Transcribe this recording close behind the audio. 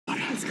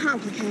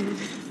complicated.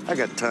 I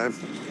got time.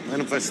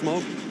 Mind if I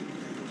smoke?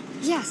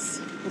 Yes.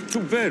 Well,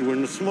 too bad we're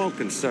in the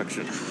smoking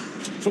section.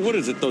 So what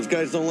is it, those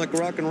guys don't like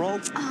rock and roll?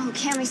 Oh,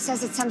 Cammy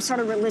says it's some sort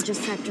of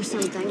religious sect or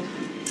something.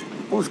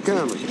 Who's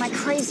Cammy? My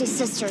crazy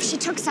sister. She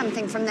took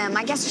something from them.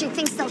 I guess she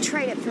thinks they'll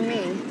trade it for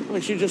me. Why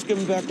don't you just give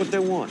them back what they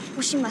want?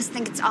 Well, she must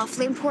think it's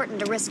awfully important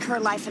to risk her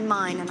life and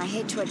mine, and I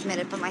hate to admit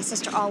it, but my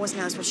sister always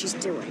knows what she's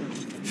doing.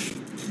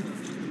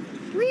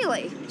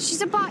 Really?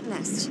 She's a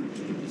botanist.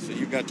 So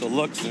you got the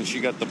looks and she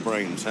got the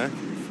brains, huh?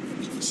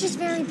 She's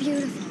very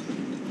beautiful.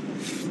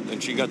 Then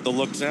she got the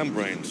looks and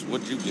brains.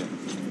 What'd you get?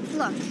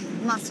 Look,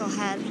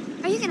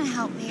 musclehead, are you gonna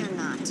help me or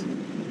not?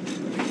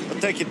 I'll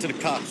take you to the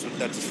cops, but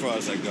that's as far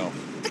as I go.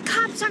 The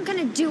cops aren't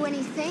gonna do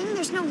anything.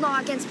 There's no law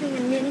against being a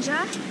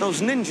ninja.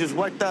 Those ninjas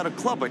wiped out a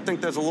club. I think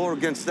there's a law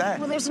against that.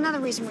 Well, there's another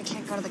reason we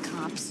can't go to the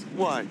cops.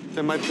 Why?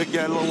 They might pick you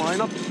out of the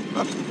lineup?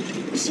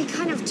 She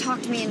kind of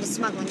talked me into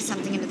smuggling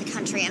something into the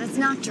country, and it's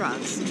not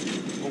drugs.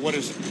 Well, what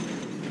is it?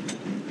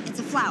 It's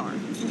a flower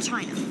from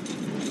China.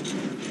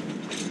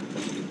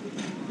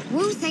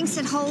 Wu thinks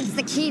it holds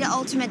the key to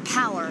ultimate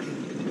power.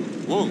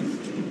 Wu?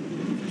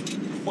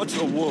 What's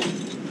a Wu?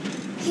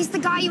 He's the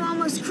guy you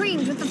almost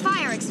creamed with the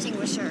fire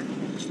extinguisher.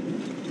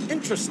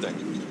 Interesting.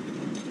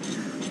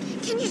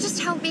 Can you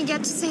just help me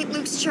get to St.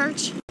 Luke's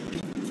Church?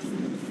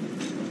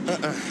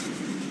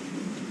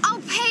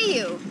 I'll pay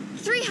you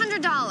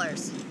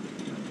 $300.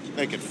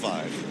 Make it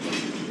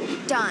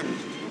 5. Done.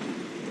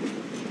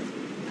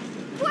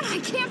 What? I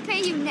can't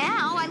pay you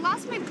now. I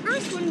lost my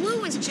purse when Wu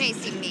was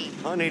chasing me.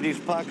 Honey, these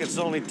pockets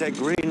only take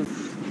green.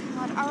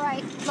 God, all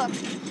right, look.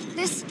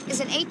 This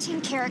is an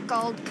 18-karat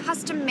gold,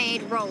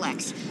 custom-made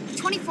Rolex.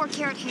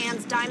 24-karat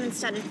hands,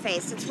 diamond-studded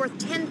face. It's worth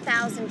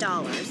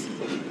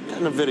 $10,000.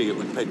 In a video,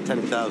 we paid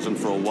 $10,000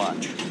 for a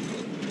watch.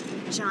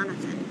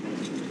 Jonathan.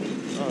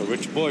 Oh,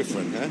 rich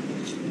boyfriend, huh?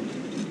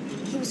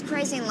 He was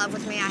crazy in love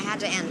with me. I had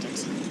to end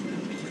it.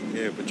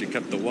 Yeah, but you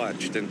kept the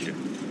watch, didn't you?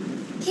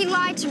 He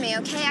lied to me,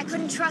 okay? I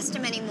couldn't trust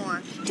him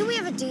anymore. Do we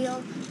have a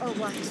deal, or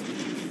what?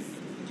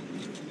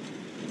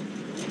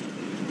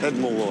 Ed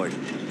Malloy.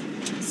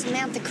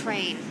 Samantha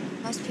Crane.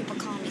 Most people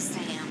call me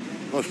Sam.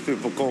 Most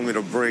people call me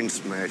the brain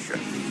smasher.